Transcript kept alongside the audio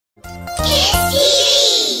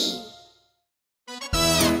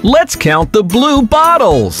Let's count the blue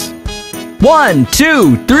bottles. 1,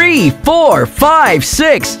 2, 3, 4, 5,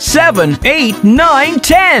 6, 7, 8, 9,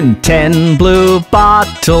 10. 10 blue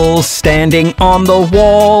bottles standing on the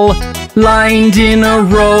wall, lined in a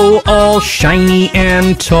row, all shiny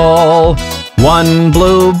and tall. One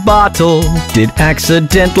blue bottle did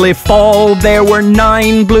accidentally fall. There were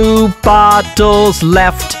 9 blue bottles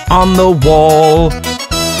left on the wall.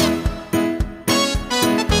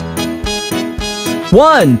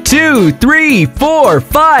 1, 2, 3, 4,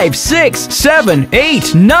 5, 6, 7,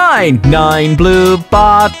 8, 9. 9 blue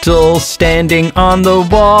bottles standing on the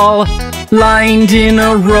wall, lined in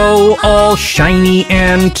a row, all shiny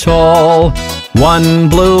and tall. One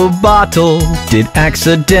blue bottle did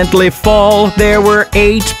accidentally fall. There were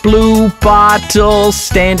 8 blue bottles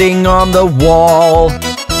standing on the wall.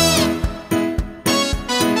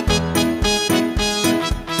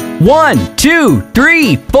 1, 2,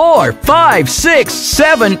 3, 4, 5, 6,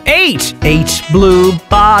 7, 8. 8 blue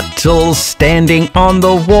bottles standing on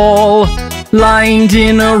the wall, lined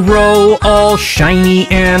in a row, all shiny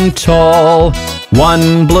and tall.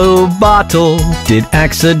 One blue bottle did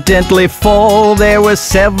accidentally fall. There were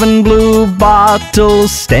 7 blue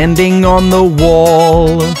bottles standing on the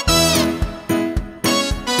wall.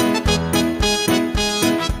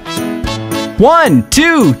 One,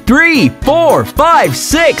 2, 3, 4, 5,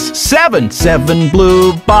 6, 7. 7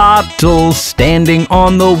 blue bottles standing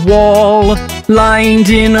on the wall, lined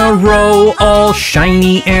in a row, all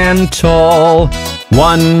shiny and tall.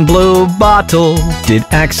 One blue bottle did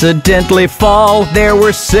accidentally fall. There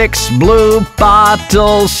were 6 blue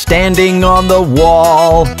bottles standing on the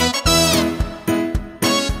wall.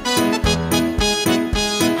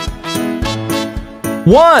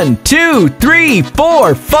 One, 2, 3,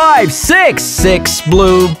 4, 5, 6. 6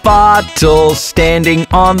 blue bottles standing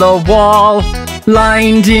on the wall,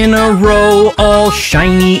 lined in a row, all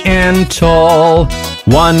shiny and tall.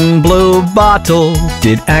 One blue bottle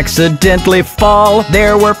did accidentally fall.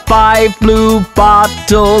 There were 5 blue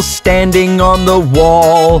bottles standing on the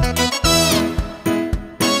wall.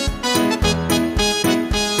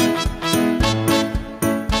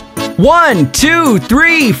 One, 2,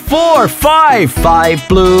 3, 4, 5. 5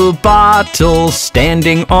 blue bottles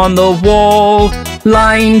standing on the wall,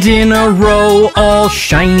 lined in a row, all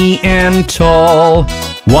shiny and tall.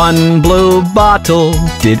 One blue bottle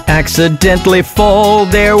did accidentally fall.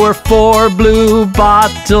 There were 4 blue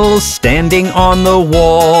bottles standing on the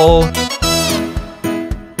wall.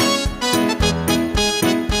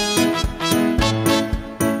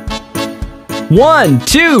 One,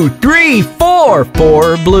 2, 3, 4.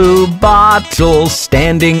 4 blue bottles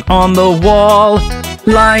standing on the wall,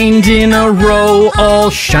 lined in a row,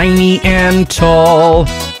 all shiny and tall.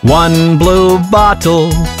 One blue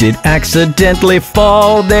bottle did accidentally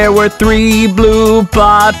fall. There were 3 blue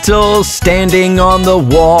bottles standing on the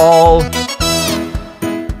wall.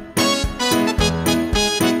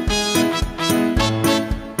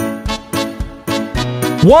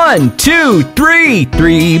 One, 2, 3.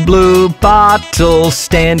 3 blue bottles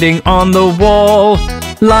standing on the wall,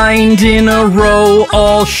 lined in a row,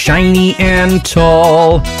 all shiny and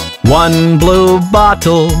tall. One blue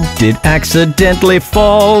bottle did accidentally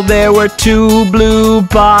fall. There were 2 blue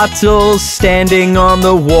bottles standing on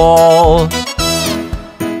the wall.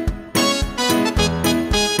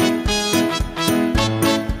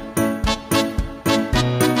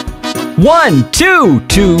 One, 2.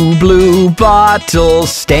 2 blue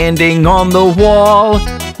bottles standing on the wall,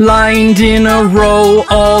 lined in a row,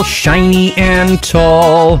 all shiny and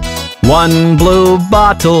tall. One blue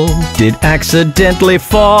bottle did accidentally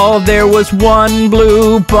fall. There was 1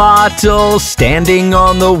 blue bottle standing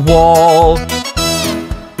on the wall.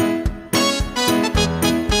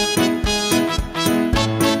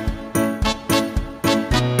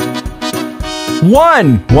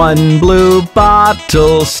 One blue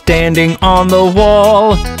bottle standing on the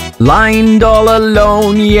wall, lined all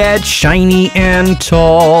alone, yet shiny and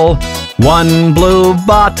tall. One blue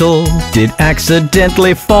bottle did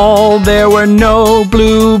accidentally fall. There were no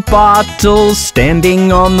blue bottles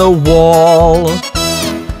standing on the wall.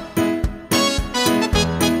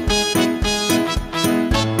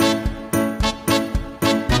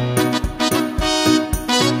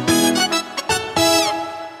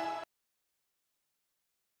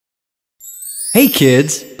 Hey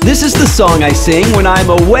kids, this is the song I sing when I'm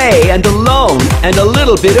away and alone and a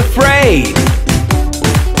little bit afraid.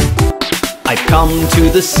 I've come to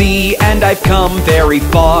the sea and I've come very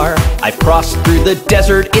far. I've crossed through the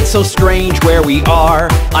desert, it's so strange where we are.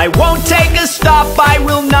 I won't take a stop, I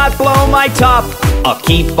will not blow my top. I'll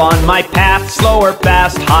keep on my path, slow or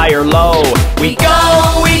fast, high or low. We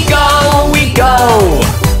go, we go, we go.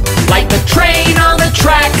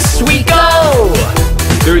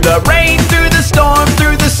 Through the rain, through the storm,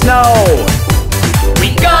 through the snow.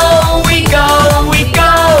 We go, we go, we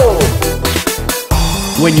go.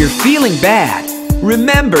 When you're feeling bad,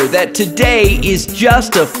 remember that today is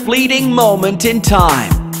just a fleeting moment in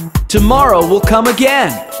time. Tomorrow will come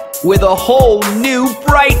again with a whole new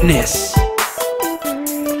brightness.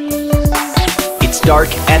 It's dark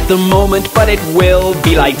at the moment, but it will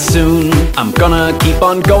be light soon. I'm gonna keep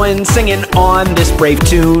on going, singing on this brave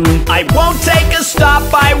tune. I won't take a stop,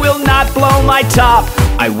 I will not blow my top.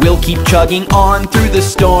 I will keep chugging on through the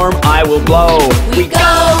storm, I will blow. We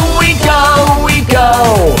go, we go, we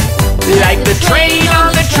go. Like the train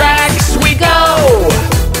on the tracks, we go.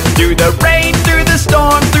 Through the rain, through the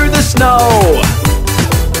storm, through the snow.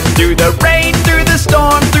 Through the rain, through the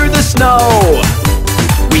storm, through the snow.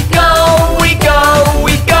 We go, we go,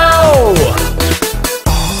 we go.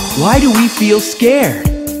 Why do we feel scared?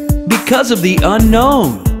 Because of the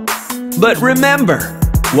unknown. But remember,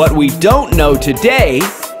 what we don't know today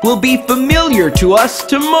will be familiar to us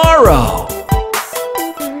tomorrow.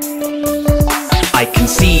 I can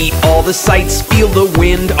see all the sights, feel the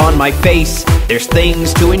wind on my face. There's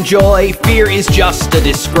things to enjoy, fear is just a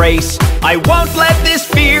disgrace. I won't let this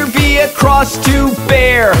fear be a cross to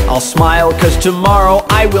bear. I'll smile 'cause tomorrow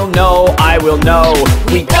I will know, I will know.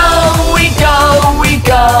 We go, we go, we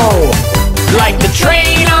go. Like the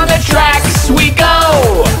train on the tracks, we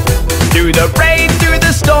go. Through the rain, through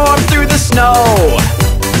the storm, through the snow.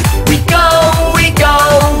 We go, we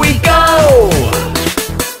go, we go.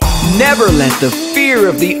 Never let the fear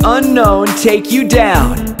of the unknown take you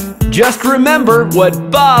down. Just remember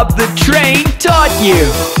what Bob the Train taught you.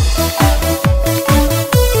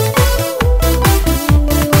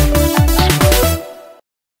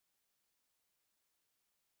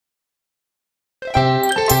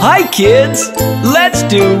 Hi kids, let's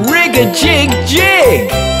do rig-a-jig-jig.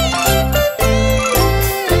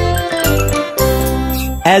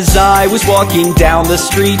 As I was walking down the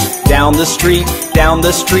street, down the street, down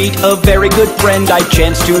the street, a very good friend I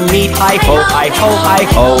chanced to meet. Hi-ho, hi-ho,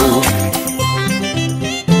 hi-ho.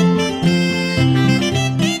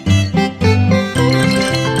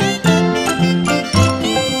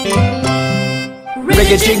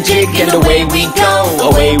 Rig-a-jig-jig and away we go,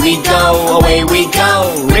 away we go, away we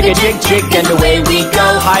go. Rig-a-jig-jig and away we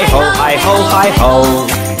go. Hi-ho, hi-ho, hi-ho.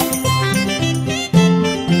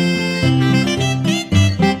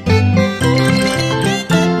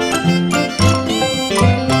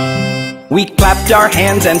 We clapped our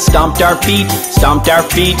hands and stomped our feet, stomped our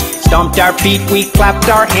feet, stomped our feet. We clapped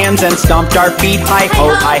our hands and stomped our feet.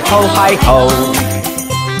 Hi-ho, hi-ho, hi-ho.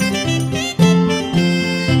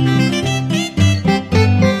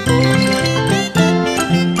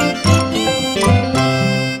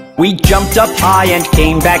 We jumped up high and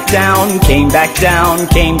came back down, came back down,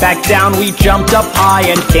 came back down. We jumped up high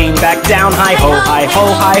and came back down. Hi-ho,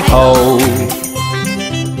 hi-ho, hi-ho.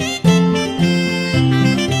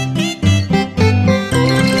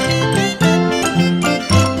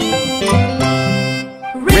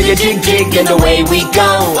 Rig-a-jig-jig and away we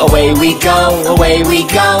go, away we go, away we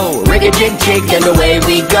go. Rig-a-jig-jig and away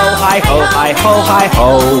we go. Hi-ho, hi-ho,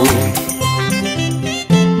 hi-ho.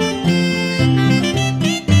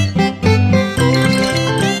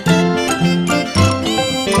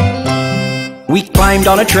 We climbed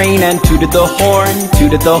on a train and tooted the horn,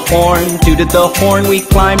 tooted the horn, tooted the horn. We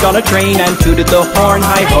climbed on a train and tooted the horn.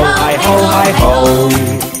 Hi-ho, hi-ho, hi-ho.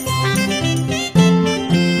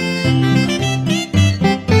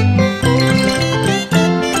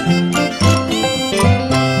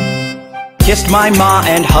 Kissed my ma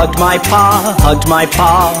and hugged my pa, hugged my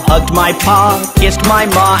pa, hugged my pa. Kissed my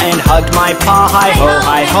ma and hugged my pa. Hi-ho,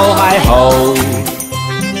 hi-ho, hi-ho.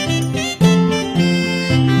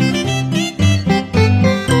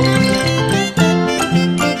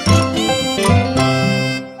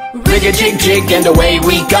 Rig-a-jig-jig and away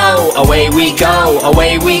we go, away we go,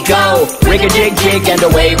 away we go. Rig-a-jig-jig and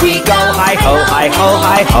away we go. Hi-ho, hi-ho,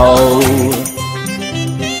 hi-ho.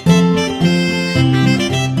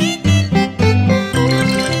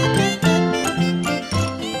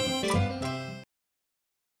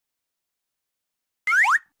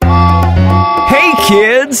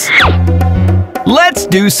 Kids, let's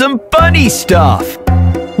do some funny stuff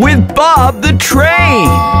with Bob the Train.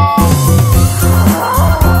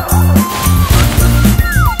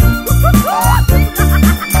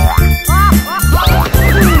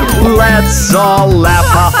 Let's all laugh,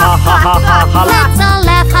 ha ha ha ha ha ha. Let's all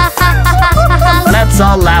laugh, ha ha ha ha ha. Let's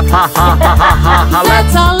all laugh, ha ha ha ha ha.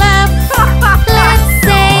 Let's all laugh. Let's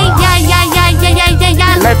say ya ya ya ya ya ya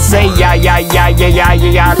ya. Let's say ya ya ya ya ya ya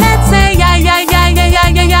ya. Let's say ya ya ya ya ya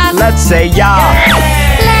ya ya. Let's say ya.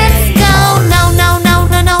 Let's go no no no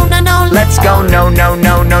no no Let's go no no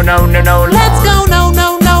no no no no no. Let's go no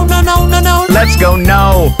no no no no no no. Let's go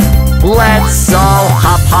no. Let's all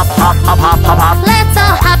hop hop hop hop hop hop hop. Let's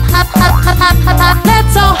all hop hop hop hop hop hop hop.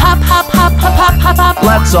 Let's all hop hop hop hop hop hop hop.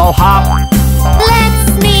 Let's all hop.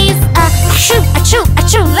 Let's sneeze a choo a choo a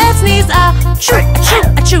choo. Let's sneeze a choo a choo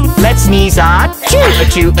a choo. Let's sneeze a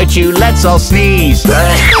choo a choo. Let's all sneeze.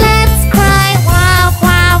 Let's cry wah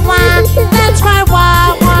wah wah. Let's cry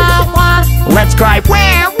wah wah wah. Let's cry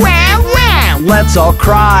wah wah wah. Let's all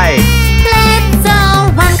cry. Let's all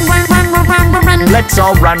run run run run run run run. Let's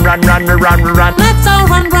all run run run run run run. Let's all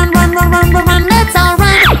run run run run run run run. Let's all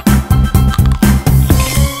run.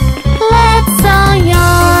 Let's all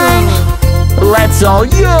yawn. Let's all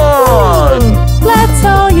yawn. Let's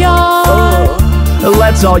all yawn.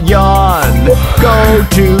 Let's all yawn. Go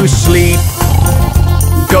to sleep.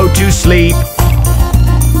 Go to sleep.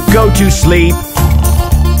 Go to sleep.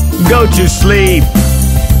 Go to sleep.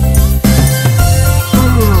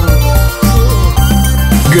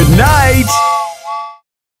 Good night.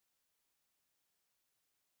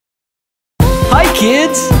 Hi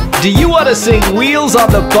kids. Do you want to sing Wheels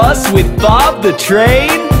on the Bus with Bob the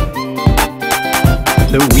Train?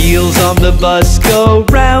 The wheels on the bus go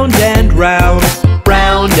round and round,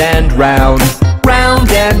 round and round,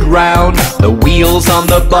 round and round. The wheels on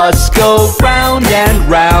the bus go round and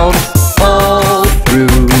round, all through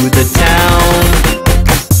the town.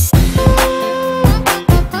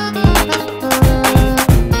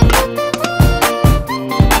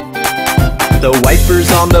 The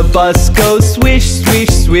wipers on the bus go swish, swish,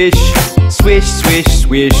 swish, swish, swish,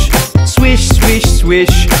 swish, swish, swish,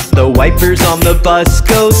 swish. The wipers on the bus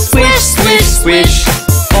go swish, swish, swish,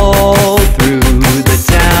 all through the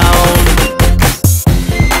town.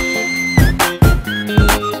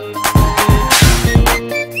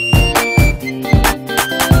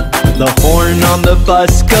 The horn on the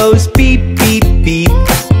bus goes beep, beep, beep,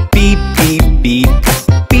 beep, beep, beep,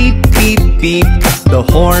 beep, beep, beep. The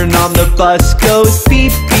horn on the bus goes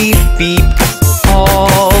beep, beep, beep,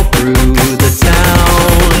 all through the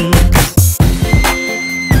town.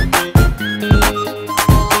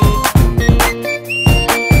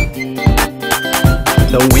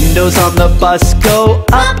 The windows on the bus go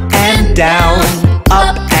up and down,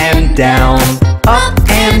 up and down, up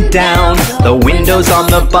and down. The windows on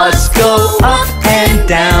the bus go up and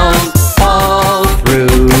down, all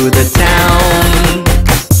through the town.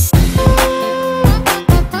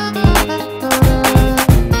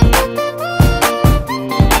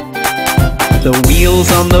 The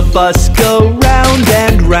wheels on the bus go round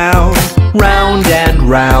and round, round and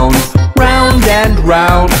round, round and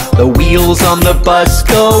round. The wheels on the bus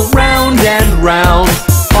go round and round,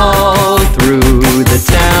 all through the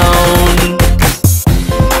town.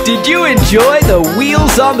 Did you enjoy the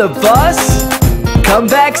Wheels on the Bus? Come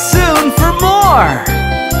back soon for more!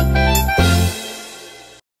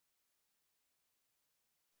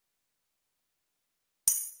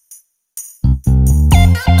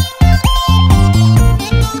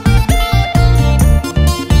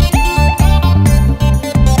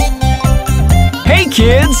 Hey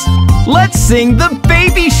kids, let's sing the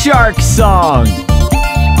Baby Shark song.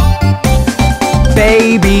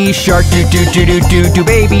 Baby shark do do do do do do,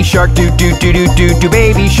 baby shark do do do do do do,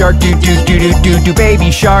 baby shark do do do do do do,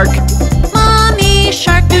 baby shark. Mommy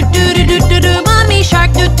shark do do do do do do, mommy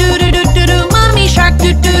shark do do do do do do, mommy shark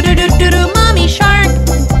do do do do do do, mommy shark.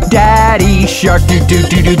 Daddy shark do do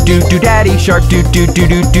do do do do, daddy shark do do do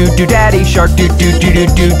do do do, daddy shark do do do do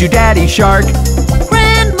do do, daddy shark.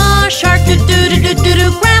 Grandma shark do do do do do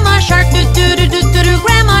do, grandma shark do do do do do do,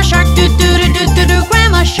 grandma shark do do do do do do,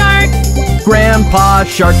 grandma shark. Grandpa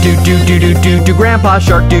shark do do do do do do, grandpa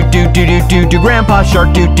shark do do do do do do, grandpa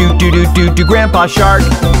shark do do do do do do, grandpa shark.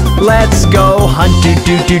 Let's go hunt do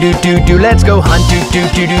do do do do do, let's go hunt do do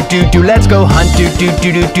do do do do, let's go hunt do do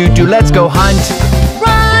do do do do, let's go hunt.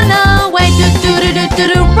 Run away do do do do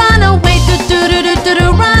do do, run away do do do do do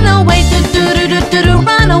do, run away do do do do do do,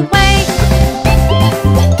 run away.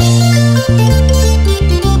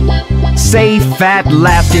 Safe at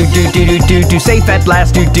last do do do do do do, safe at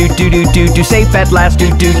last do do do do do do, safe at last do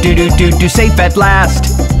do do do do do, safe at last.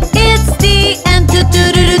 It's the end do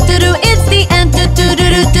do do do do do, it's the end do do do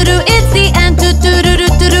do do do, it's the end do do do do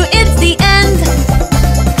do do, it's the end.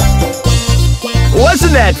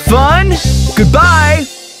 Wasn't that fun? Goodbye.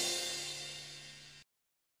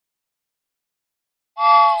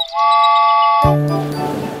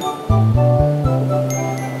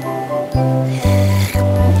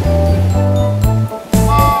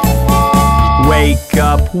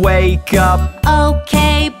 Wake up.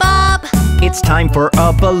 Okay, Bob. It's time for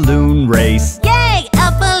a balloon race. Yay,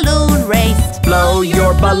 a balloon race. Blow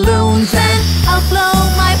your balloons Then I'll blow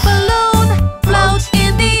my balloon, float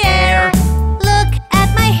in the air. Look at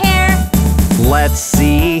my hair. Let's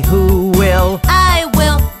see who will I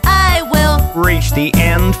will reach the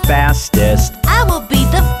end fastest. I will be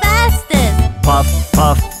the fastest. Puff,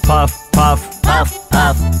 puff, puff, puff, puff,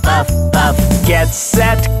 puff, puff, puff. Get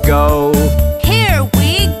set, go. Here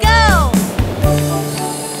we go.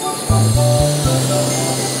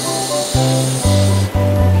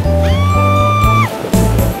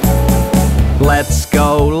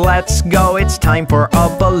 Let's go, it's time for a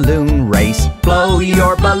balloon race. Blow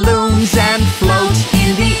your balloons and float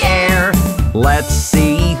in the air. Let's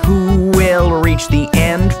see who will reach the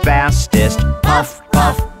end fastest. Puff,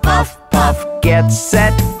 puff, puff, puff, get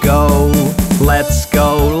set, go. Let's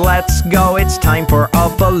go, it's time for a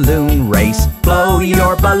balloon race. Blow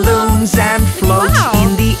your balloons and float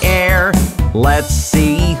in the air. Let's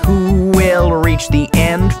see who will reach the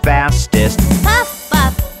end fastest. Puff,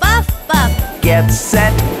 puff, puff, puff. Get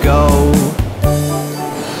set, go.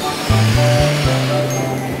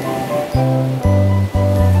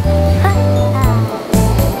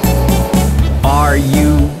 Are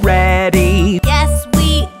you ready? Yes,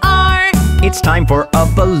 we are. It's time for a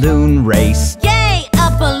balloon race. Yay,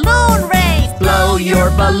 a balloon race. Blow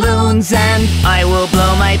your balloons and I will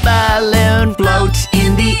blow my balloon. Float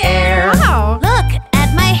in the air. Wow, look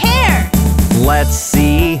at my hair. Let's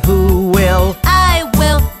see who will I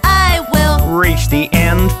will reach the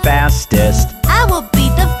end fastest. I will be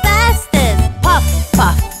the fastest. Puff,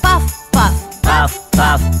 puff, puff, puff. Puff,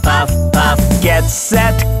 puff, puff, puff. Get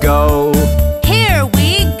set, go. Here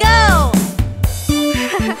we go.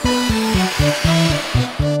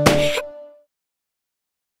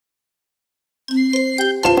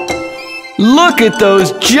 Look at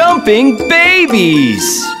those jumping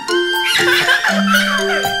babies!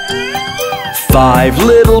 5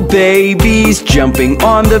 little babies jumping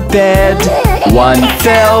on the bed. One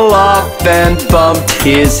fell off and bumped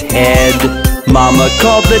his head. Mama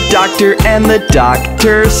called the doctor and the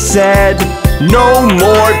doctor said, "No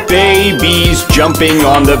more babies jumping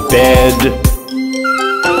on the bed."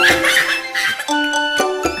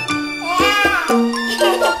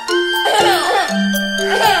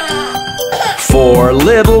 4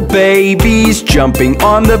 little babies jumping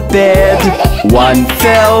on the bed. One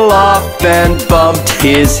fell off and bumped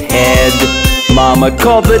his head. Mama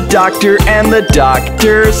called the doctor and the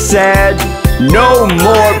doctor said, "No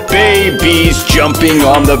more babies jumping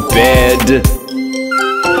on the bed."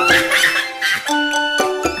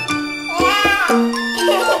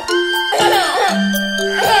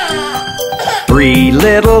 Three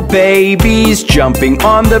little babies jumping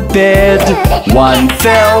on the bed. One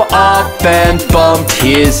fell off and bumped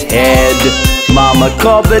his head. Mama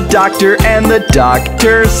called the doctor and the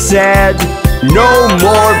doctor said, "No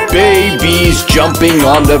more babies jumping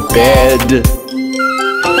on the bed."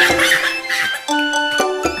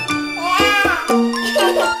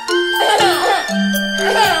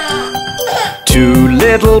 Two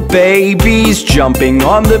little babies jumping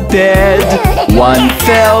on the bed. One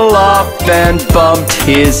fell off and bumped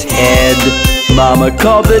his head. Mama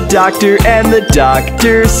called the doctor and the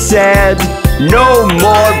doctor said, "No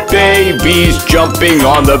more babies jumping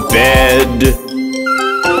on the bed."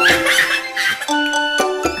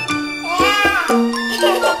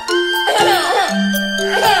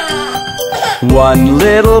 One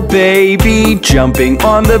little baby jumping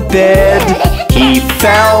on the bed. He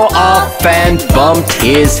fell off and bumped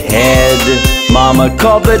his head. Mama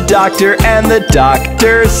called the doctor and the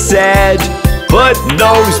doctor said, "Put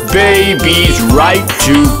those babies right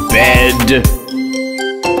to bed."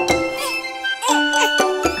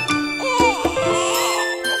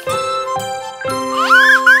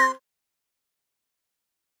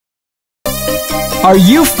 Are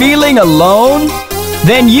you feeling alone?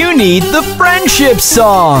 Then you need the friendship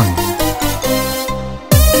song.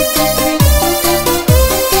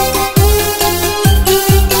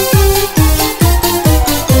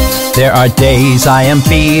 There are days I am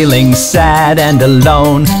feeling sad and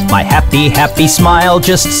alone. My happy, happy smile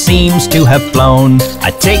just seems to have flown. I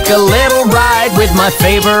take a little ride with my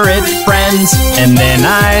favorite friends, and then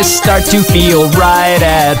I start to feel right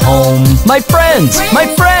at home. My friends, my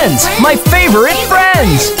friends, my favorite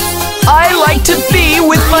friends. I like to be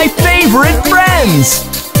with my favorite friends.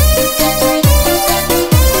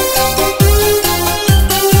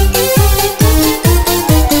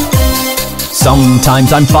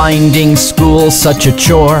 Sometimes I'm finding school such a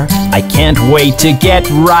chore. I can't wait to get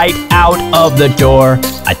right out of the door.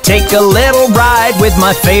 I take a little ride with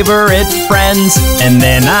my favorite friends, and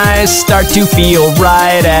then I start to feel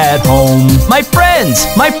right at home. My friends,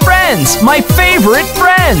 my friends, my favorite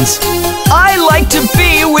friends. I like to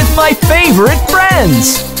be with my favorite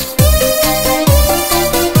friends.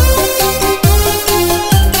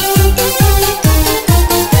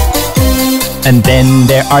 And then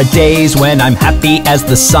there are days when I'm happy as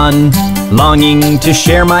the sun, longing to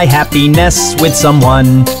share my happiness with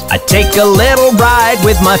someone. I take a little ride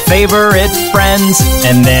with my favorite friends,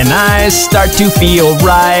 and then I start to feel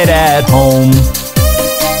right at home.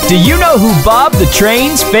 Do you know who Bob the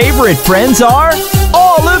Train's favorite friends are?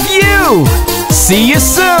 All of you! See you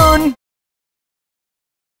soon!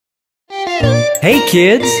 Hey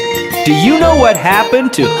kids, do you know what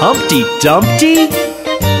happened to Humpty Dumpty?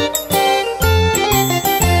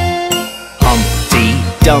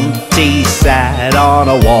 Humpty Dumpty sat on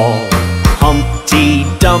a wall. Humpty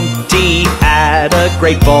Dumpty had a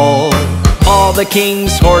great fall. All the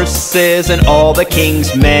king's horses and all the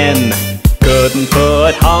king's men couldn't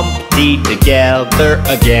put Humpty together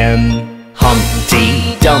again.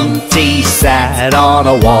 Humpty Dumpty sat on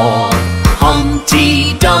a wall.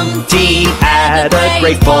 Humpty Dumpty had a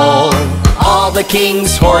great fall. All the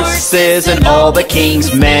king's horses and all the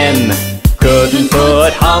king's men couldn't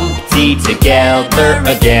put Humpty together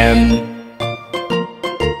again.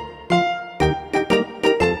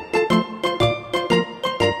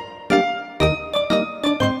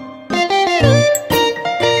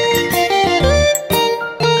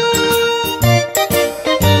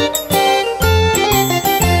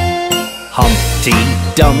 Humpty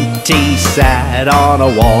Dumpty sat on a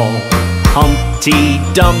wall. Humpty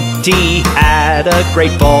Dumpty had a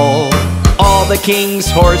great fall. All the king's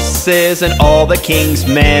horses and all the king's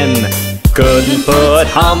men couldn't put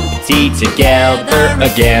Humpty together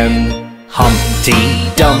again. Humpty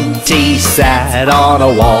Dumpty sat on a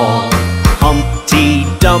wall. Humpty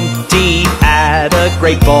Dumpty had a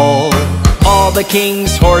great fall. All the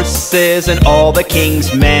king's horses and all the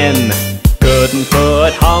king's men couldn't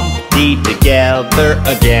put Humpty together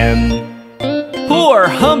again. Poor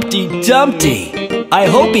Humpty Dumpty. I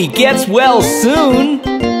hope he gets well soon.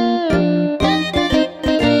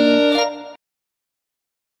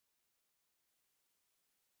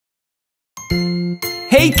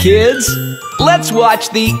 Hey kids, let's watch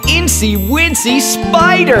the Itsy Wincy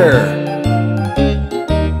Spider.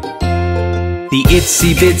 The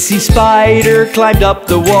itsy bitsy spider climbed up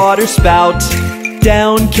the water spout.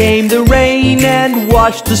 Down came the rain and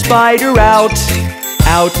washed the spider out.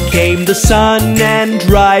 Out came the sun and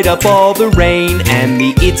dried up all the rain, and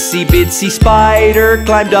the itsy bitsy spider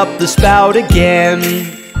climbed up the spout again.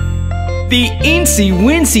 The Itsy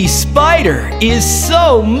Wincy Spider is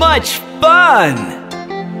so much fun!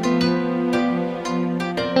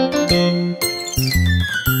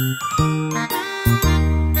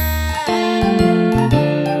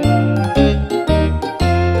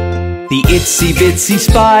 The itsy bitsy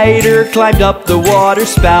spider climbed up the water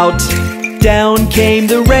spout. Down came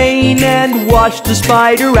the rain and washed the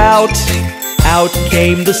spider out. Out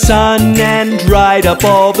came the sun and dried up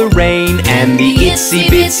all the rain, and the itsy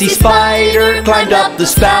bitsy spider climbed up the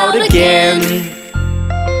spout again.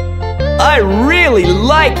 I really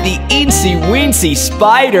like the Itsy Wincy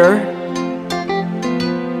Spider.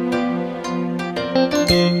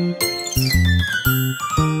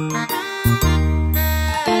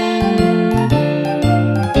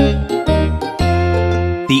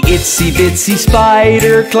 The itsy bitsy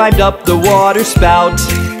spider climbed up the water spout.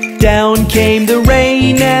 Down came the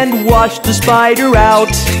rain and washed the spider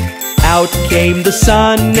out. Out came the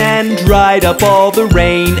sun and dried up all the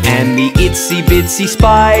rain, and the itsy bitsy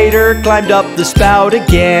spider climbed up the spout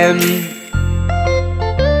again.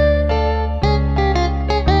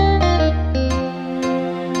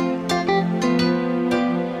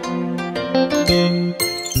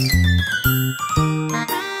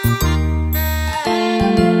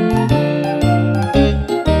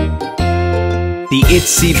 The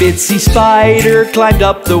itsy bitsy spider climbed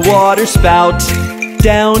up the water spout.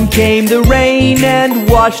 Down came the rain and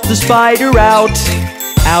washed the spider out.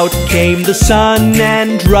 Out came the sun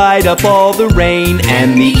and dried up all the rain,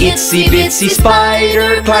 and the itsy bitsy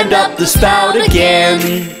spider climbed up the spout again.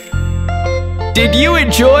 Did you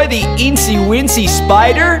enjoy the Itsy Wincy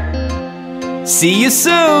Spider? See you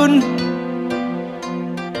soon!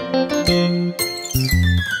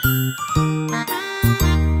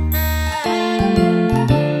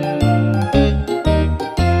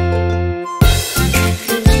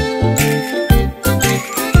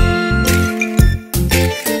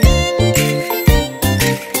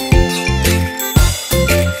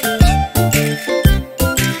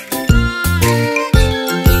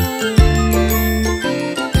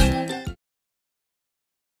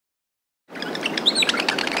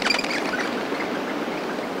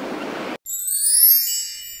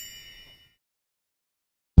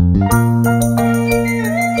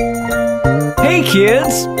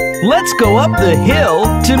 kids, let's go up the hill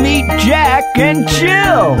to meet Jack and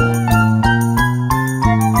Jill.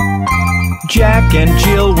 Jack and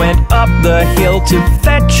Jill went up the hill to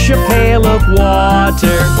fetch a pail of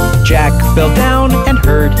water. Jack fell down and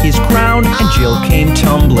hurt his crown, and Jill came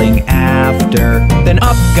tumbling after. Then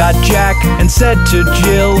up got Jack and said to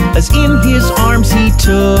Jill, as in his arms he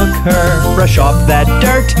took her, brush off that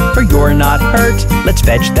dirt, for you're not hurt. Let's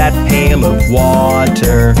fetch that pail of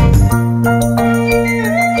water.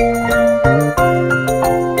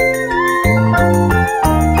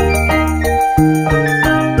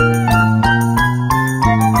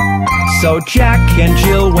 So Jack and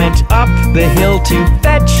Jill went up the hill to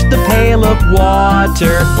fetch the pail of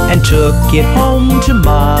water, and took it home to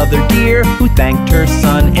Mother dear, who thanked her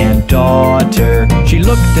son and daughter. She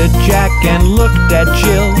looked at Jack and looked at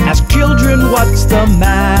Jill, asked children, what's the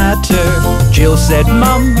matter? Jill said,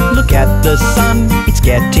 Mum, look at the sun, it's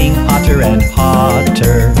getting hotter and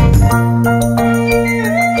hotter.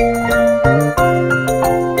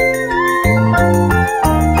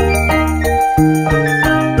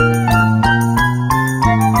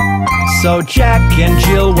 So Jack and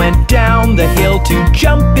Jill went down the hill to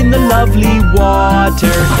jump in the lovely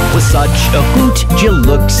water. With such a hoot, Jill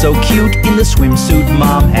looked so cute in the swimsuit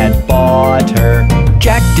Mom had bought her.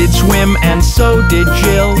 Jack did swim and so did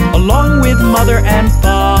Jill, along with Mother and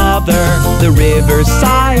Father. The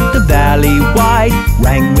riverside, the valley wide,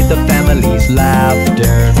 rang with the family's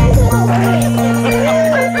laughter.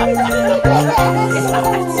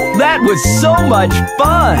 That was so much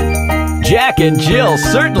fun! Jack and Jill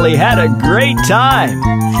certainly had a great time.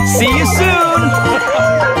 See you soon!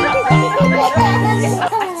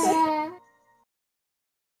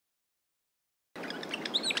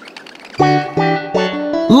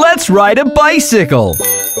 Let's ride a bicycle.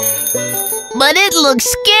 But it looks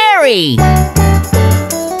scary.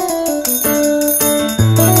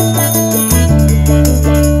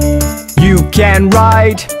 You can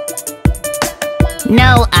ride.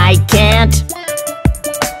 No, I can't.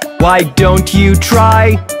 Why don't you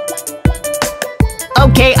try?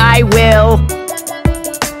 Okay, I will.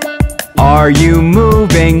 Are you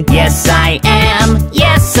moving? Yes, I am.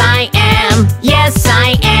 Yes, I am. Yes,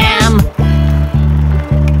 I am.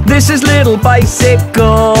 This is little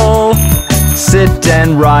bicycle. Sit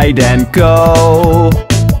and ride and go.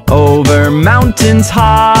 Over mountains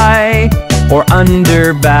high, or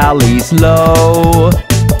under valleys low.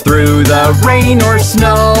 Through the rain or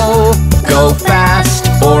snow. Go fast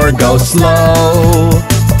or go slow.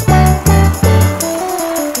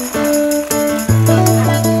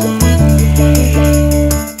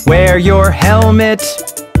 Wear your helmet.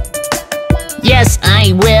 Yes,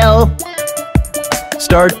 I will.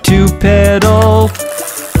 Start to pedal.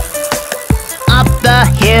 Up the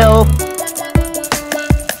hill.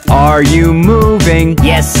 Are you moving?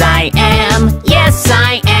 Yes, I am. Yes,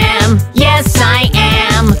 I am. Yes, I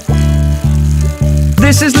am.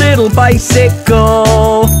 This is little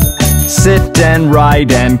bicycle. Sit and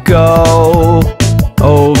ride and go.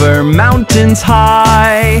 Over mountains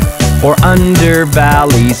high, or under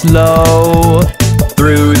valleys low.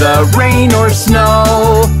 Through the rain or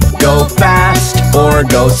snow. Go fast or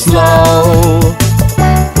go slow.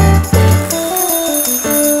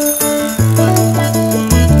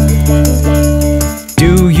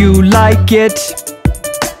 Do you like it?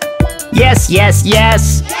 Yes, yes,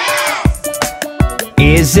 yes.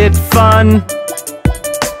 Is it fun?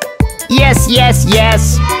 Yes, yes,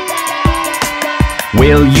 yes.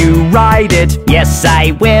 Will you ride it? Yes,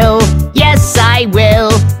 I will. Yes, I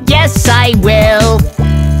will. Yes, I will.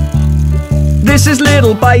 This is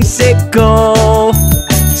little bicycle.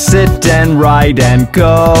 Sit and ride and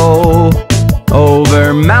go.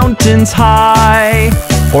 Over mountains high,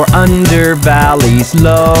 or under valleys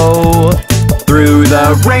low. Through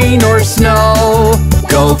the rain or snow.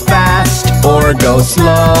 Go fast or go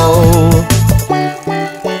slow.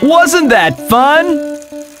 Wasn't that fun?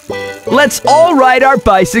 Let's all ride our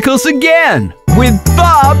bicycles again with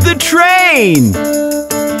Bob the Train.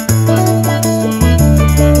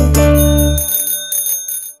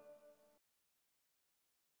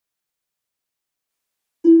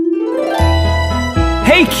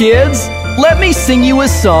 Hey kids, let me sing you a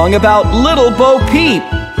song about Little Bo Peep,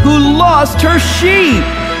 who lost her sheep.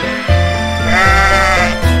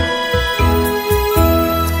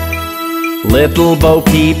 Little Bo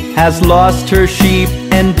Peep has lost her sheep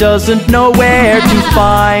and doesn't know where to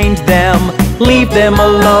find them. Leave them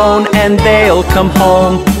alone and they'll come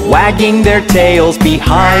home, wagging their tails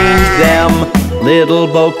behind them. Little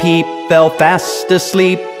Bo Peep fell fast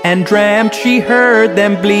asleep and dreamt she heard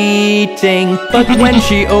them bleating. But when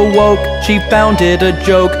she awoke, she found it a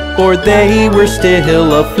joke, for they were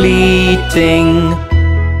still a-fleeting.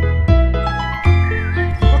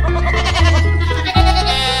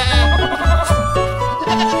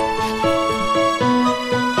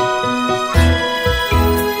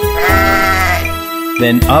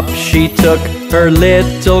 Then up she took her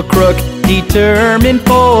little crook, determined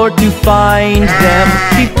for to find them.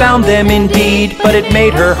 She found them indeed, but it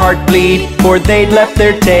made her heart bleed, for they'd left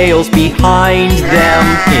their tails behind them.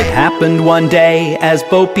 It happened one day as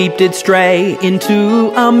Bo Peep did stray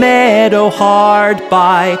into a meadow hard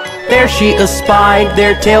by. There she espied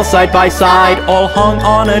their tails side by side, all hung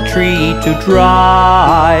on a tree to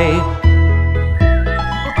dry.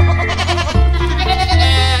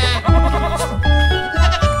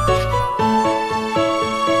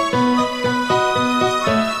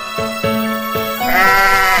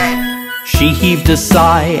 She heaved a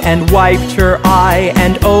sigh and wiped her eye,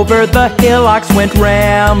 and over the hillocks went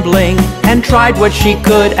rambling, and tried what she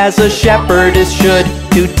could as a shepherdess should,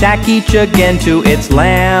 to tack each again to its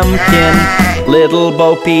lambkin. Little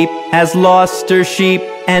Bo Peep has lost her sheep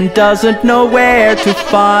and doesn't know where to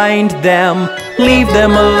find them. Leave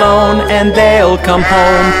them alone and they'll come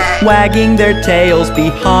home, wagging their tails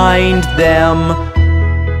behind them.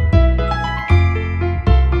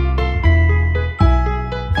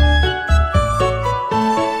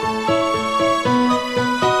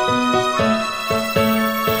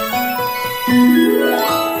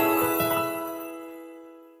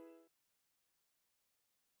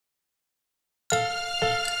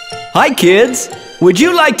 Hi kids! Would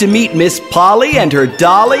you like to meet Miss Polly and her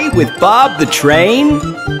dolly with Bob the Train?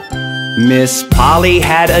 Miss Polly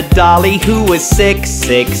had a dolly who was sick,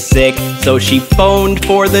 sick, sick, so she phoned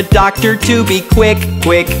for the doctor to be quick,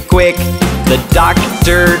 quick, quick. The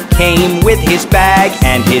doctor came with his bag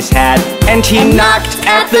and his hat, and he knocked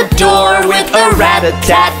at the door with a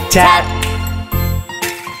rat-a-tat-tat.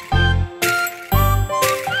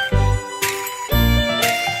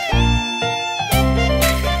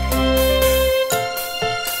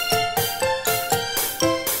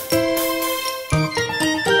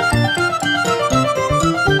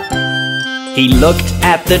 He looked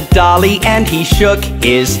at the dolly and he shook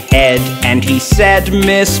his head, and he said,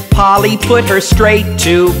 Miss Polly, put her straight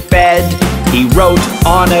to bed. He wrote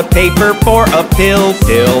on a paper for a pill,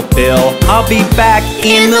 pill, pill. I'll be back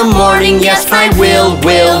in the morning, yes I will.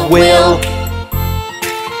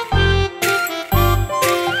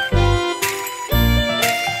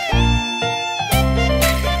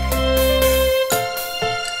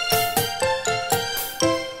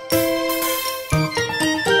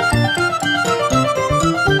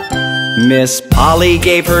 Miss Polly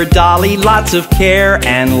gave her dolly lots of care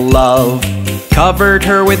and love, covered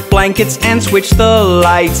her with blankets and switched the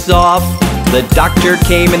lights off. The doctor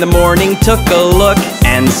came in the morning, took a look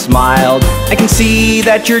and smiled. I can see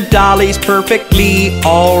that your dolly's perfectly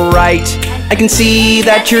alright. I can see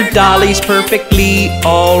that your dolly's perfectly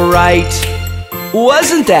alright.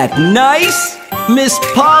 Wasn't that nice? Miss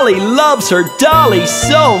Polly loves her dolly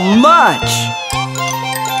so much.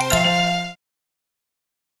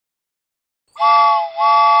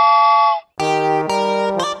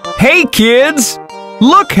 Hey kids!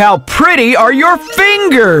 Look how pretty are your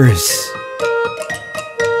fingers!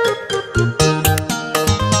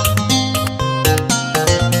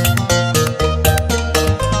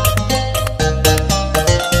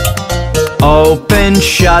 Open,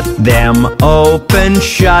 shut them,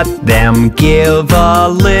 give a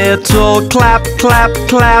little clap, clap,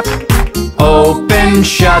 clap. Open,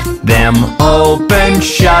 shut them,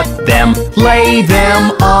 lay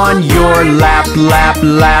them on your lap, lap,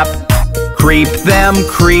 lap. Creep them,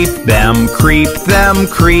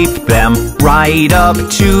 right up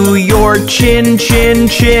to your chin, chin,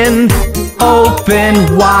 chin.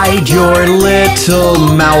 Open wide your little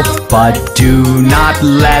mouth, but do not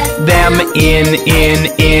let them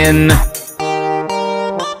in.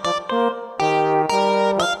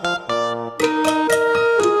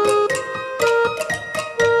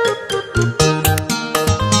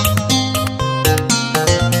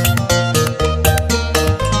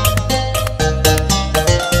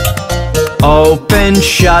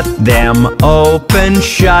 Open,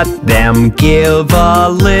 shut them, give a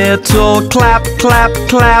little clap, clap,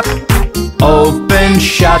 clap. Open,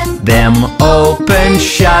 shut them,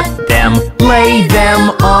 lay them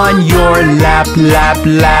on your lap, lap,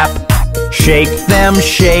 lap. Shake them,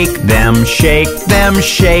 shake them, shake them,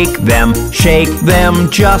 shake them, shake them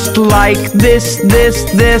just like this, this,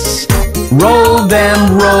 this. Roll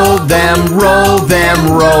them, roll them, roll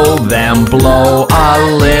them, roll them. Blow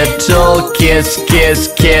a little kiss,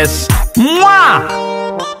 kiss, kiss. Mwah!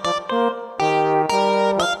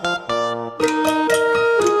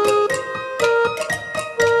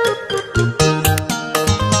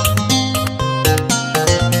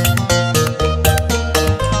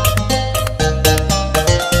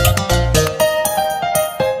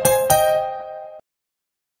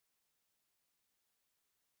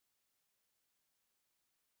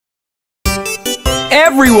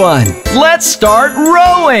 Everyone, let's start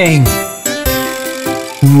rowing!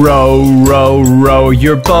 Row, row, row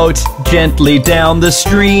your boat gently down the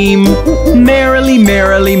stream. Merrily,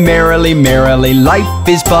 merrily, merrily, merrily, life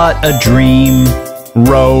is but a dream.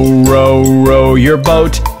 Row, row, row your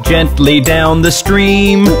boat gently down the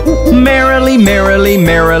stream. Merrily, merrily,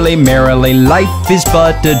 merrily, merrily, life is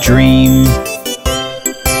but a dream.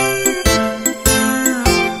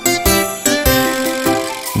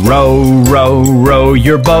 Row, row, row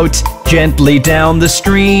your boat gently down the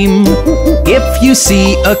stream. If you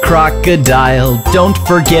see a crocodile, don't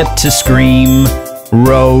forget to scream.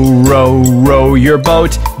 Row, row, row your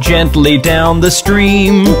boat gently down the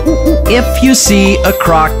stream. If you see a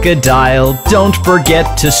crocodile, don't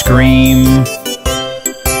forget to scream.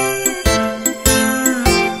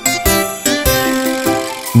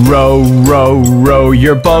 Row, row, row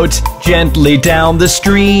your boat gently down the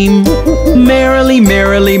stream. Merrily,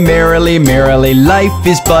 merrily, merrily, merrily, life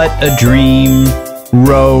is but a dream.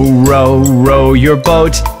 Row, row, row your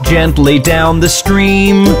boat gently down the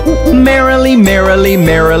stream. Merrily, merrily,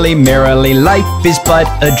 merrily, merrily, life is but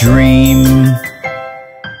a dream.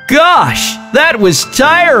 Gosh, that was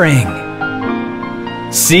tiring!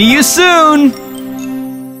 See you soon!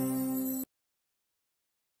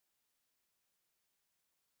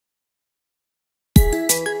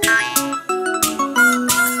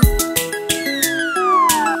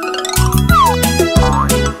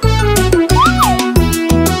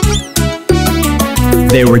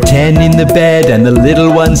 There were 10 in the bed and the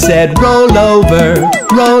little one said, roll over,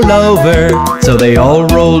 roll over. So they all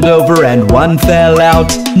rolled over and one fell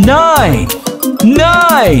out. 9!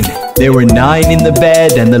 9! There were 9 in the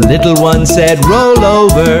bed and the little one said, roll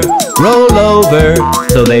over, roll over.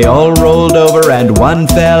 So they all rolled over and one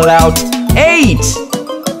fell out. 8!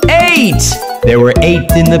 8! There were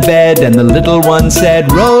 8 in the bed and the little one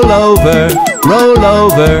said, roll over, roll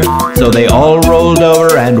over. So they all rolled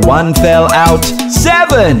over and one fell out.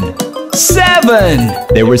 7! 7!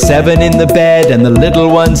 There were 7 in the bed and the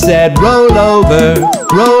little one said, roll over,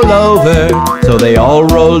 roll over. So they all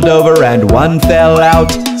rolled over and one fell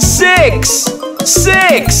out. 6!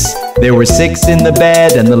 6! There were 6 in the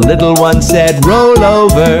bed and the little one said, roll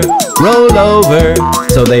over, roll over.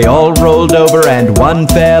 So they all rolled over and one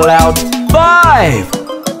fell out. 5!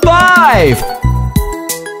 5!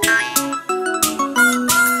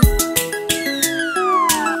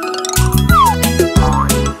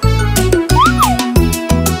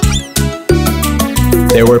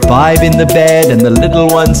 There were 5 in the bed and the little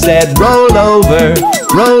one said, roll over,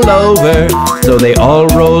 roll over. So they all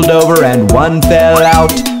rolled over and one fell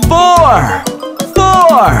out. 4!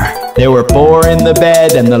 4! There were 4 in the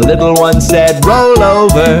bed and the little one said, roll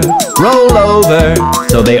over, roll over.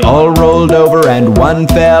 So they all rolled over and one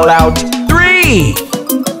fell out. 3!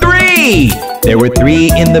 3! There were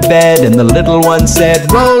 3 in the bed and the little one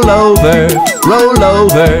said, roll over, roll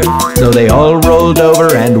over. So they all rolled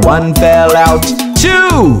over and one fell out.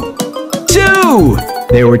 2! 2!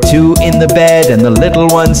 There were 2 in the bed and the little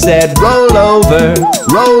one said, roll over,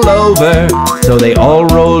 roll over. So they all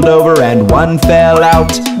rolled over and one fell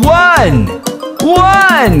out. 1!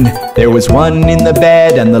 1! There was 1 in the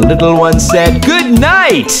bed and the little one said, good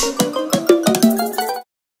night!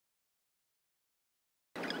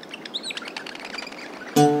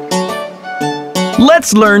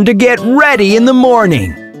 Let's learn to get ready in the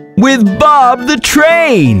morning with Bob the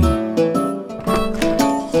Train.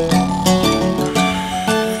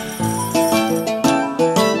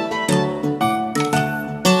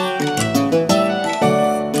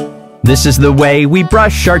 This is the way we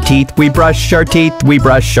brush our teeth, we brush our teeth, we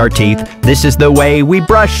brush our teeth. This is the way we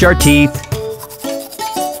brush our teeth.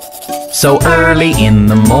 So early in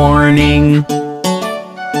the morning.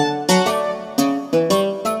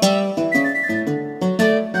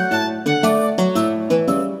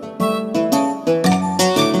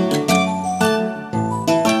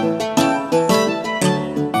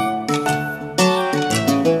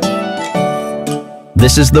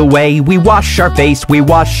 This is the way we wash our face, we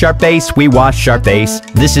wash our face, we wash our face.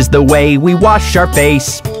 This is the way we wash our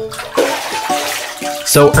face.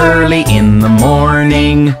 So early in the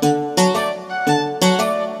morning.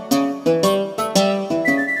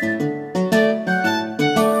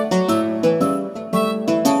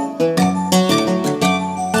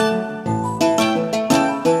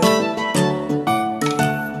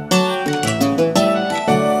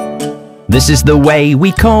 This is the way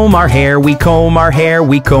we comb our hair, we comb our hair,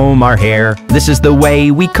 we comb our hair. This is the way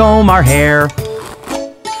we comb our hair.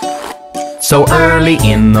 So early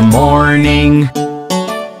in the morning.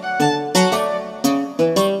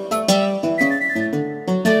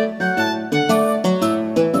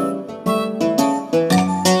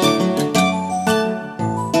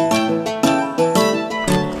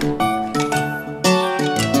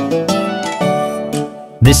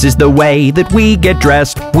 This is the way that we get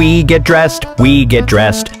dressed, we get dressed, we get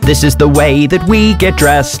dressed. This is the way that we get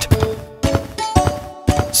dressed.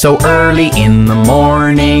 So early in the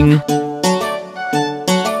morning.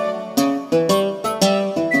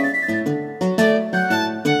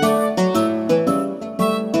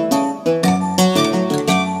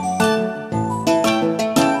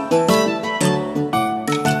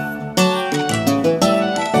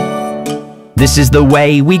 This is the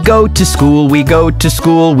way we go to school, we go to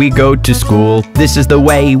school, we go to school. This is the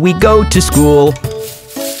way we go to school.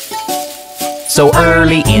 So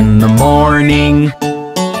early in the morning.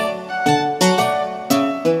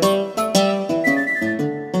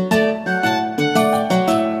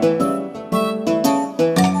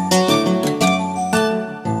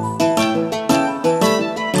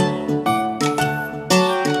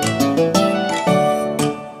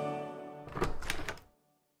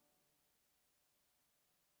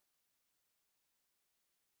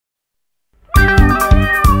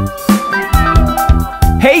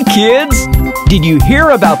 Hey kids! Did you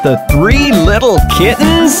hear about the 3 little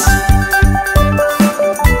kittens?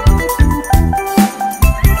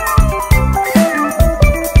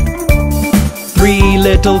 Three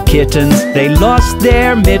little kittens, they lost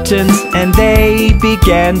their mittens and they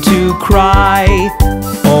began to cry.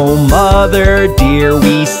 Oh mother dear,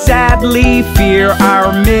 we sadly fear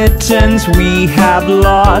our mittens we have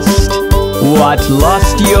lost. What,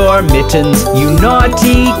 lost your mittens, you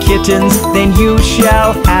naughty kittens? Then you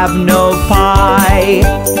shall have no pie.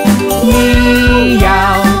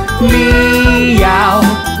 Meow, meow,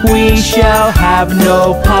 we shall have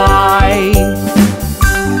no pie.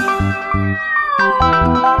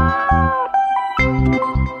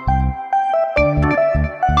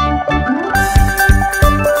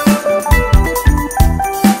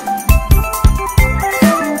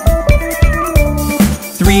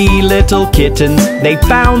 3 little kittens, they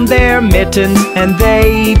found their mittens and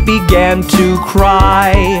they began to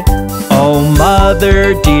cry. Oh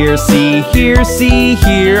mother dear, see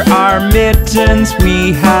here, our mittens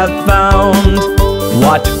we have found.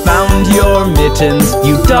 What, found your mittens,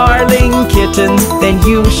 you darling kittens? Then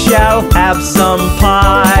you shall have some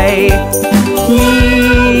pie.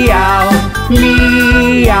 Meow,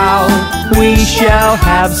 meow, we shall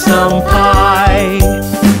have some pie.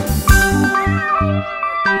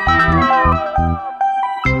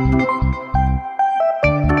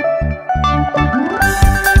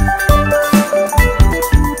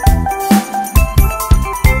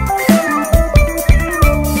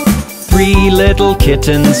 3 little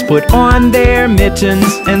kittens put on their mittens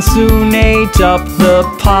and soon ate up the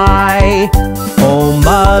pie. Oh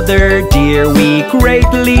mother dear, we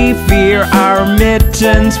greatly fear our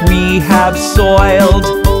mittens we have soiled.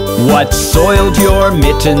 What, soiled your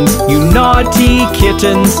mittens, you naughty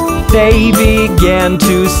kittens? They began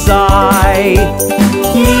to sigh.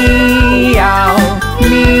 Meow,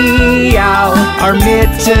 meow, our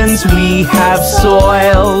mittens we have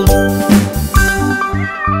soiled.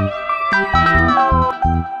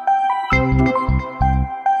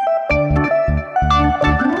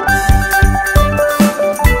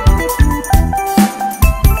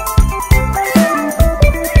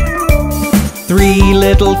 3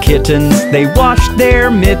 little kittens, they washed their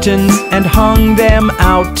mittens and hung them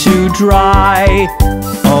out to dry.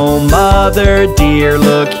 Oh mother dear,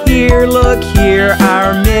 look here,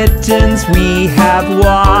 our mittens we have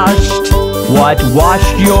washed. What,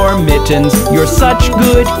 washed your mittens? You're such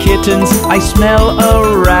good kittens, I smell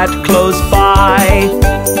a rat close by.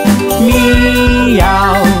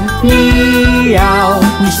 Meow, meow,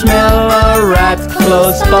 we smell a rat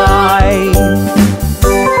close by.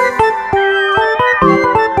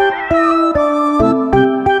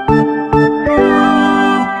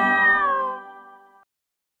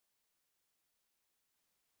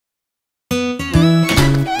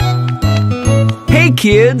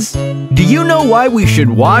 kids. Do you know why we should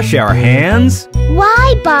wash our hands?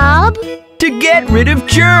 Why, Bob? To get rid of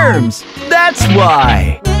germs. That's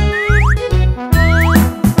why.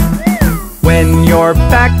 When you're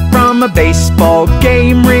back from a baseball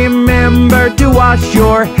game, remember to wash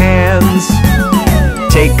your hands.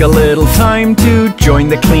 Take a little time to join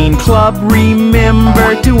the clean club.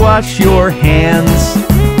 Remember to wash your hands.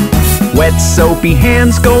 Wet soapy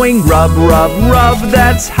hands going rub, rub, rub.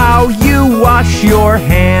 That's how you wash your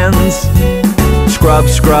hands. Scrub,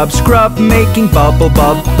 scrub, scrub, making bubble,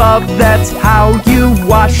 bub, bub. That's how you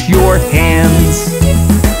wash your hands.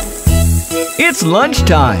 It's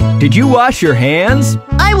lunchtime. Did you wash your hands?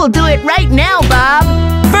 I will do it right now, Bob.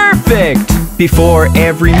 Perfect! Before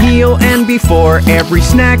every meal and before every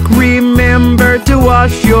snack, remember to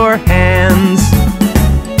wash your hands.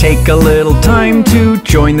 Take a little time to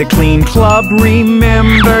join the clean club.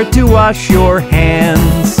 Remember to wash your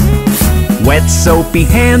hands. Wet soapy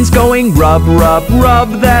hands going rub, rub, rub.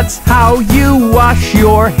 That's how you wash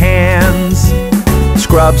your hands.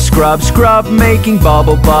 Scrub, scrub, scrub, making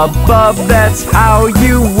bubble, bub, bub. That's how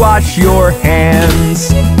you wash your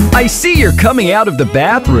hands. I see you're coming out of the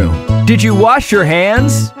bathroom. Did you wash your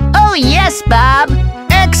hands? Oh, yes, Bob.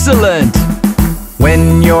 Excellent!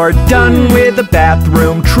 When you're done with the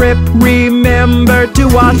bathroom trip, remember to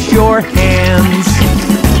wash your hands.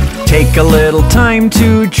 Take a little time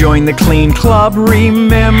to join the clean club.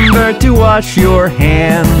 Remember to wash your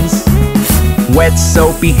hands. Wet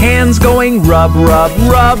soapy hands going rub, rub,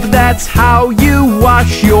 rub. That's how you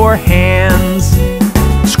wash your hands.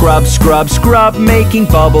 Scrub, scrub, scrub, making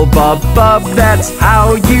bubble, bub, bub. That's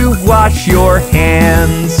how you wash your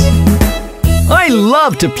hands. I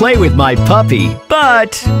love to play with my puppy,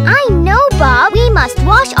 but I know, Bob. We must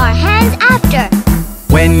wash our hands after.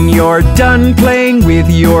 when you're done playing with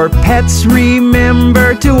your pets,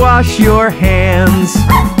 remember to wash your hands.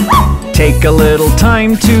 Take a little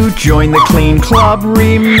time to join the clean club.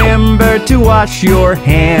 Remember to wash your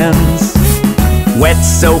hands. Wet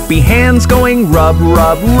soapy hands going rub,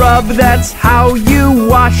 rub, rub. That's how you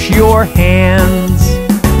wash your hands.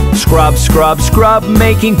 Scrub, scrub, scrub,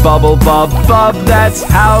 making bubble, bub, bub. That's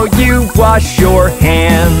how you wash your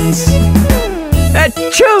hands.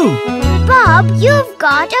 Achoo! Bob, you've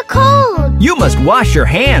got a cold. You must wash your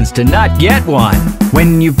hands to not get one.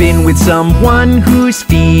 When you've been with someone who's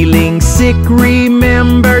feeling sick,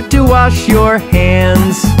 remember to wash your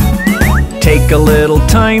hands. Take a little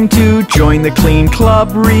time to join the clean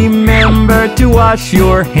club. Remember to wash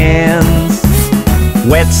your hands.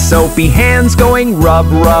 Wet soapy hands going rub,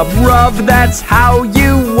 rub, rub. That's how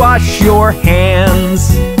you wash your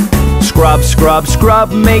hands. Scrub, scrub,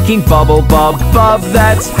 scrub, making bubble, bub, bub.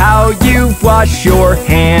 That's how you wash your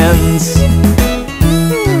hands.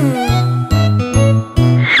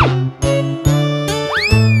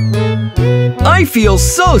 I feel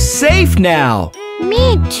so safe now.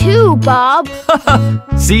 Me too, Bob.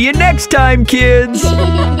 See you next time, kids.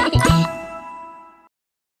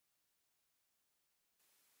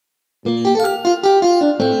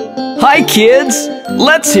 Hi, kids.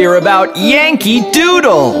 Let's hear about Yankee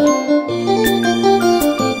Doodle.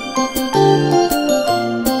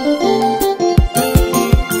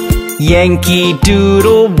 Yankee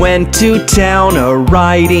Doodle went to town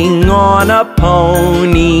a-riding on a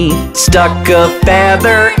pony. Stuck a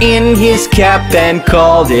feather in his cap and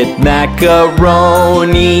called it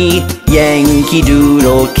macaroni. Yankee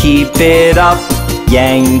Doodle, keep it up.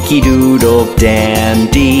 Yankee Doodle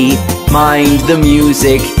dandy. Mind the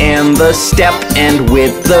music and the step, and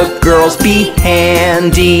with the girls be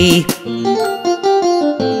handy.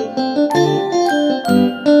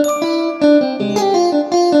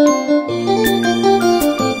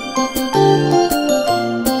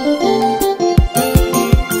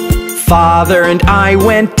 Father and I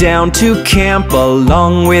went down to camp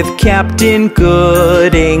along with Captain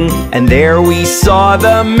Gooding, and there we saw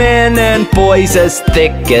the men and boys as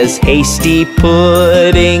thick as hasty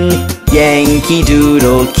pudding. Yankee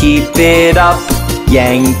Doodle, keep it up.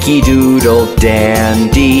 Yankee Doodle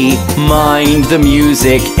dandy. Mind the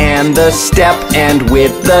music and the step, and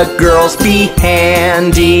with the girls be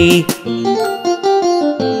handy.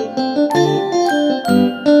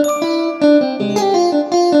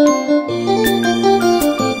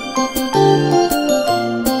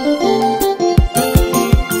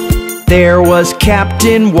 There was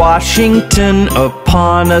Captain Washington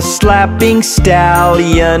upon a slapping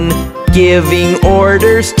stallion, giving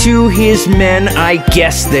orders to his men. I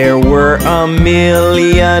guess there were a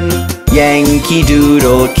million. Yankee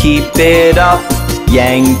Doodle, keep it up.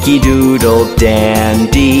 Yankee Doodle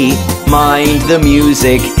dandy. Mind the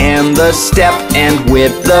music and the step, and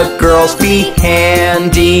with the girls be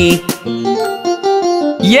handy.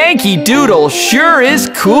 Yankee Doodle sure is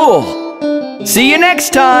cool. See you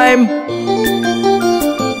next time.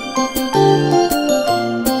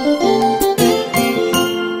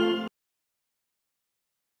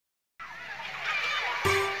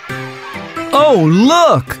 Oh,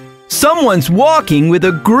 look! Someone's walking with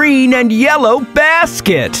a green and yellow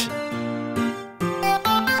basket.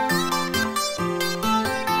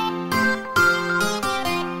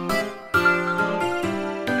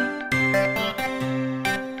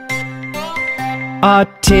 A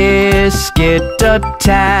tisket, a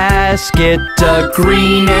tasket, a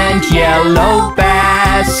green and yellow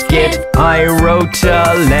basket. I wrote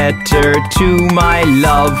a letter to my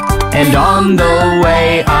love, and on the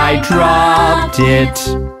way I dropped it.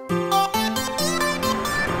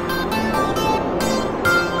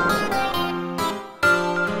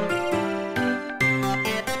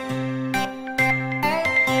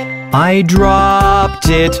 I dropped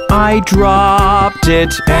it,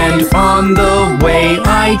 and on the way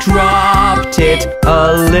I dropped it.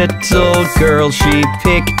 A little girl, she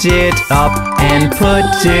picked it up and put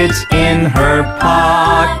it in her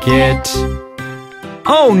pocket.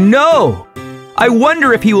 Oh no! I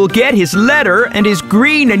wonder if he will get his letter and his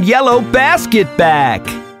green and yellow basket back.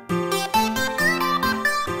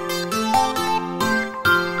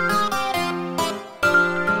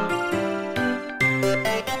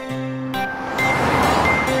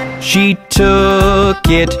 She took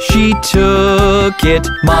it,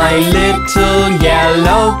 my little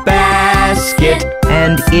yellow basket.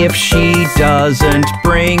 And if she doesn't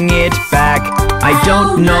bring it back, I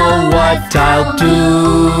don't know what I'll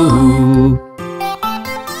do.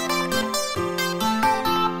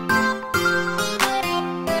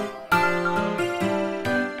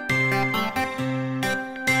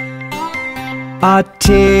 A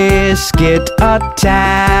tisket, a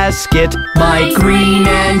tasket, my green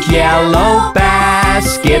and yellow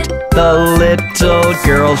basket. The little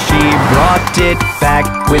girl, she brought it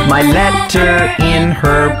back with my letter in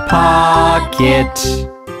her pocket.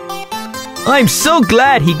 I'm so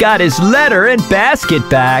glad he got his letter and basket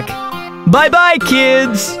back. Bye-bye,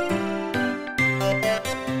 kids!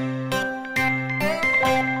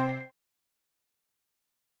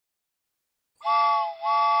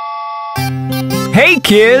 Hey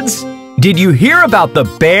kids! Did you hear about the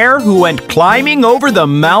bear who went climbing over the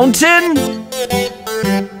mountain?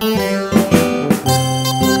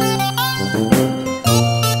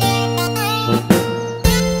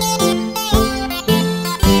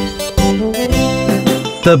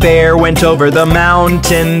 The bear went over the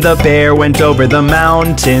mountain, the bear went over the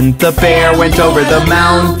mountain, the bear went over the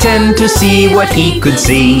mountain to see what he could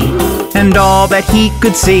see. And all that he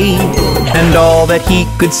could see, and all that he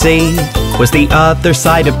could see, was the other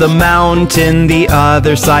side of the mountain, the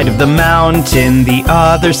other side of the mountain, the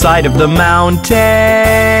other side of the mountain.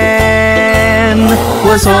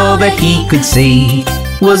 Was all that he could see,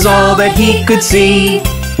 was all that he could see,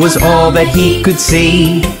 was all that he could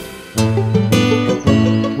see.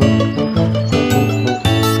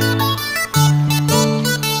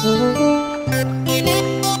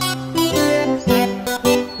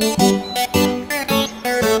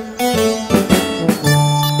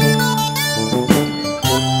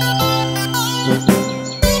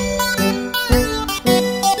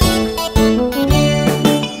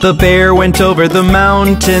 The bear went over the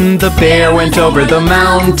mountain, the bear went over the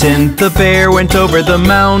mountain, the bear went over the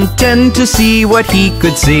mountain to see what he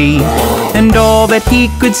could see. And all that he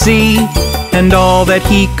could see, and all that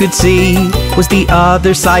he could see, was the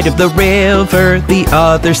other side of the river, the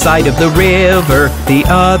other side of the river, the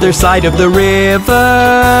other side of the river.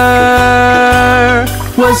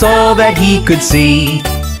 Was all that he could see,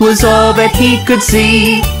 was all that he could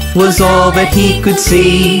see, was all that he could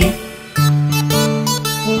see.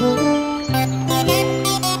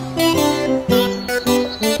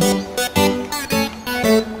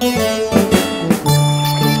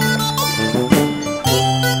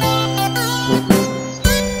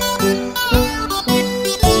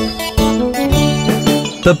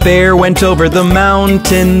 The bear went over the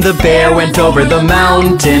mountain, the bear went over the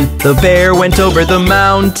mountain, the bear went over the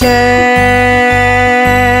mountain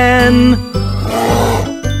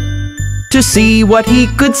to see what he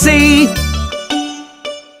could see.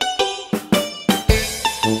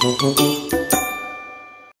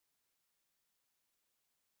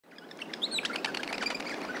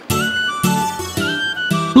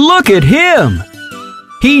 Look at him!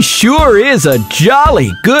 He sure is a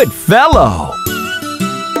jolly good fellow.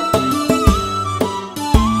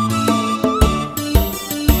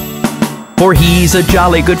 For he's a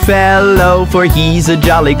jolly good fellow, for he's a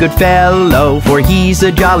jolly good fellow, for he's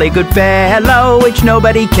a jolly good fellow, which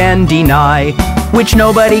nobody can deny, which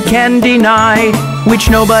nobody can deny, which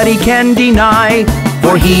nobody can deny.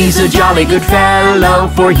 For he's a jolly good fellow,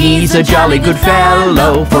 for he's a jolly good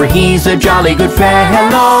fellow, for he's a jolly good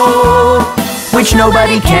fellow, which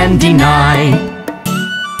nobody can deny.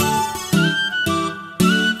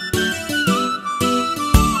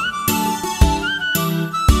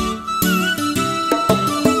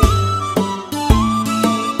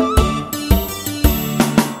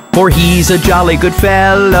 For he's a jolly good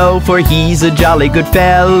fellow, for he's a jolly good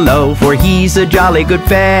fellow, for he's a jolly good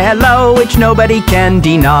fellow, which nobody can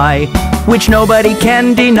deny, which nobody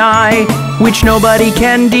can deny, which nobody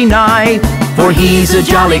can deny. For he's a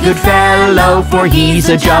jolly good fellow, for he's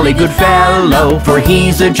a jolly good fellow, for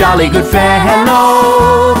he's a jolly good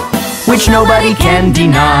fellow, which nobody can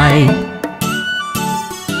deny.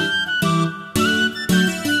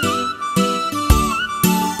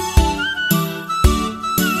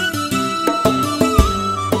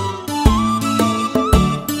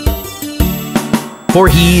 For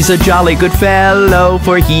he's a jolly good fellow,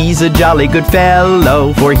 for he's a jolly good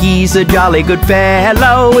fellow, for he's a jolly good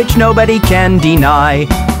fellow, which nobody can deny,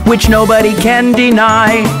 which nobody can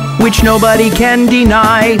deny, which nobody can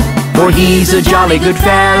deny. For he's a jolly good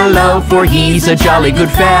fellow, for he's a jolly good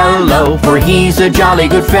fellow, for he's a jolly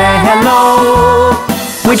good fellow,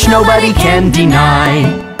 which nobody can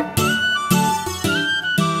deny.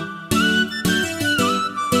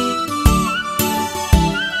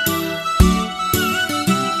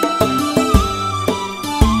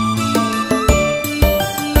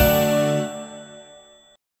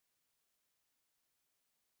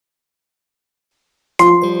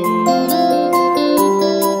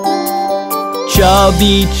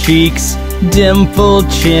 Chubby cheeks, dimpled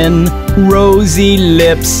chin, rosy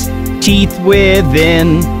lips, teeth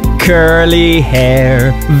within, curly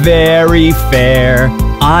hair, very fair,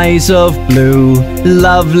 eyes of blue,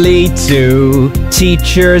 lovely too,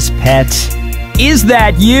 teacher's pet. Is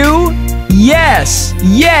that you? Yes,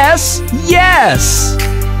 yes, yes!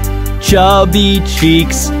 Chubby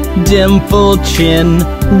cheeks, dimpled chin,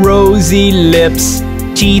 rosy lips,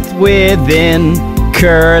 teeth within,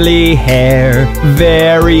 curly hair,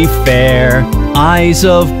 very fair, eyes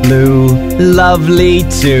of blue, lovely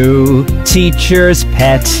too, teacher's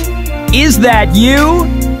pet. Is that you?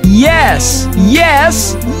 Yes,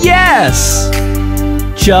 yes, yes!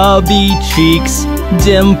 Chubby cheeks,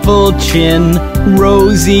 dimpled chin,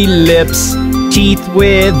 rosy lips, teeth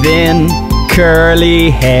within, curly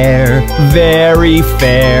hair, very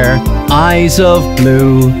fair, eyes of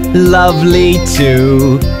blue, lovely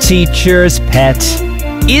too, teacher's pet.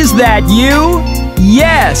 Is that you?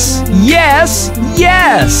 Yes, yes,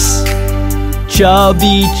 yes!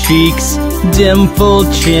 Chubby cheeks,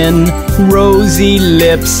 dimpled chin, rosy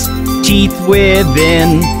lips, teeth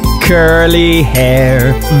within, curly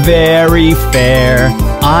hair, very fair,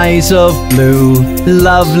 eyes of blue,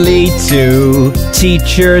 lovely too,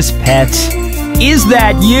 teacher's pet. Is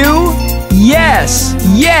that you? Yes,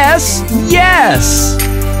 yes, yes!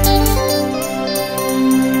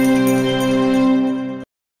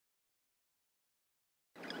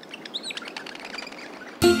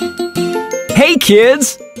 Hey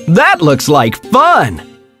kids, that looks like fun!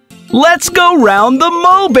 Let's go round the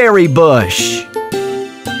mulberry bush!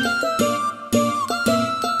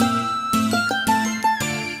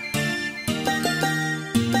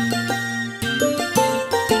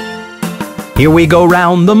 Here we go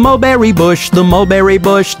round the mulberry bush, the mulberry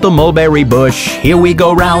bush, the mulberry bush. Here we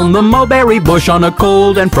go round the mulberry bush on a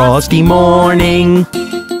cold and frosty morning.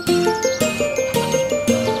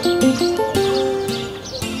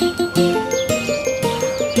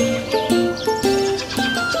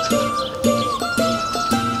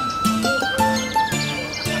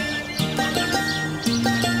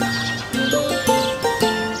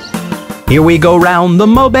 Here we go round the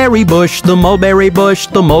mulberry bush, the mulberry bush,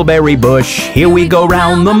 the mulberry bush. Here we go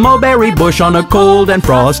round the mulberry bush on a cold and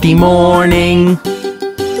frosty morning.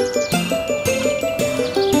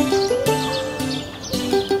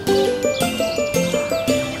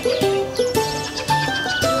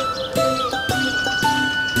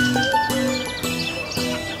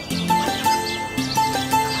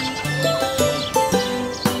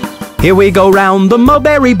 Here we go round the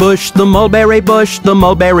mulberry bush, the mulberry bush, the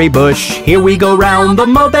mulberry bush. Here we go round the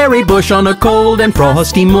mulberry bush on a cold and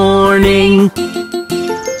frosty morning.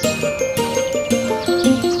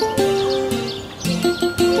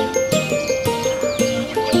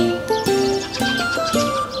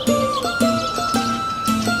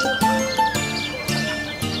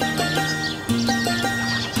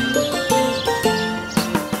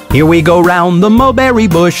 Here we go round the mulberry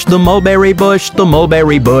bush, the mulberry bush, the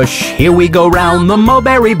mulberry bush. Here we go round the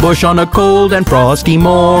mulberry bush on a cold and frosty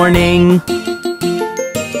morning.